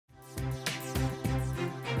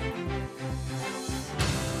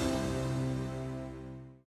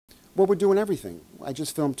Well, we're doing everything. I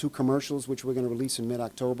just filmed 2 commercials, which we're going to release in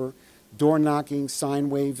mid-October. Door knocking, sign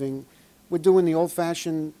waving. We're doing the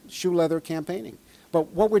old-fashioned shoe leather campaigning.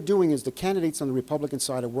 But what we're doing is the candidates on the Republican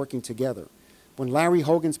side are working together. When Larry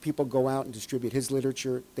Hogan's people go out and distribute his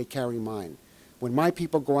literature, they carry mine. When my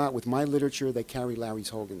people go out with my literature, they carry Larry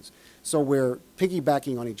Hogan's. So we're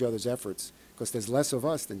piggybacking on each other's efforts because there's less of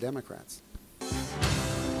us than Democrats.